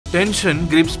Tension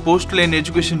grips postal and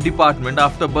education department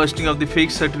after bursting of the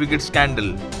fake certificate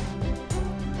scandal.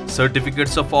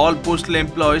 Certificates of all postal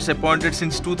employees appointed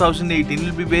since 2018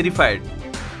 will be verified.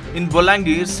 In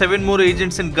Bolangir, 7 more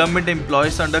agents and government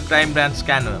employees under crime branch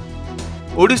scanner.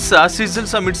 Odisha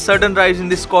sizzles amid sudden rise in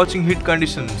the scorching heat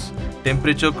conditions.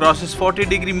 Temperature crosses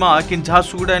 40-degree mark in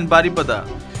Jharsuguda and Baripada.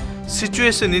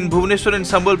 Situation in Bhubaneswar and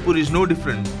Sambalpur is no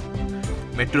different.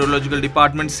 Meteorological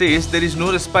department says there is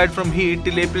no respite from heat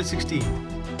till April 16.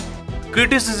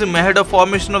 Criticism ahead of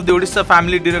formation of the Odisha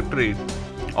Family Directorate.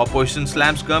 Opposition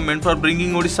slams government for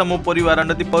bringing Odisha Mo Parivar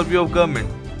under the purview of government.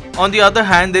 On the other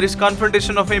hand, there is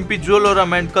confrontation of MP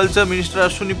Jwaloram and Culture Minister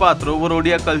Ashwini Patra over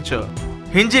Odia culture.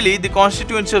 Hinjali, the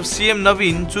constituency of CM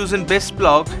Naveen, chosen Best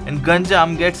Block, and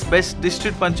Ganjam gets Best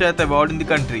District Panchayat Award in the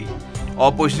country.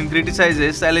 Opposition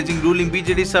criticizes, alleging ruling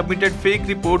BJD submitted fake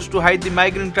reports to hide the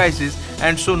migrant crisis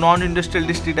and show non-industrial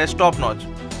district as top-notch.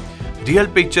 Real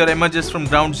picture emerges from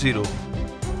ground zero.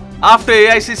 After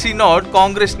AICC nod,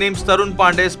 Congress names Tarun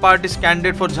Pandey as party's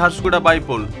candidate for Jharsuguda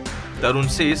bypoll. Tarun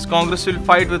says Congress will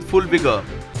fight with full vigour.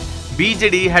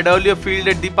 BJD had earlier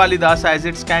fielded Deepali Das as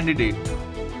its candidate.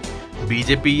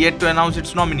 BJP yet to announce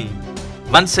its nominee.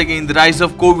 Once again, the rise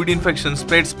of COVID infection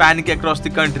spreads panic across the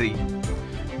country.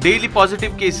 Daily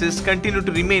positive cases continue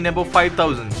to remain above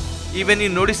 5,000. Even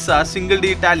in Odisha,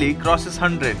 single-day tally crosses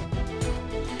 100.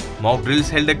 Mock drills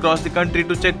held across the country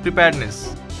to check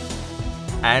preparedness.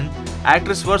 And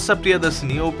actress Varsha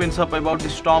Priyadasini opens up about the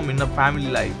storm in her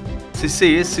family life. She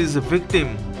says she is a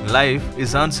victim. Life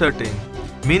is uncertain.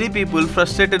 Many people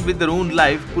frustrated with their own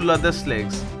life pull others'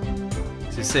 legs.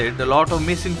 She said a lot of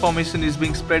misinformation is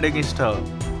being spread against her.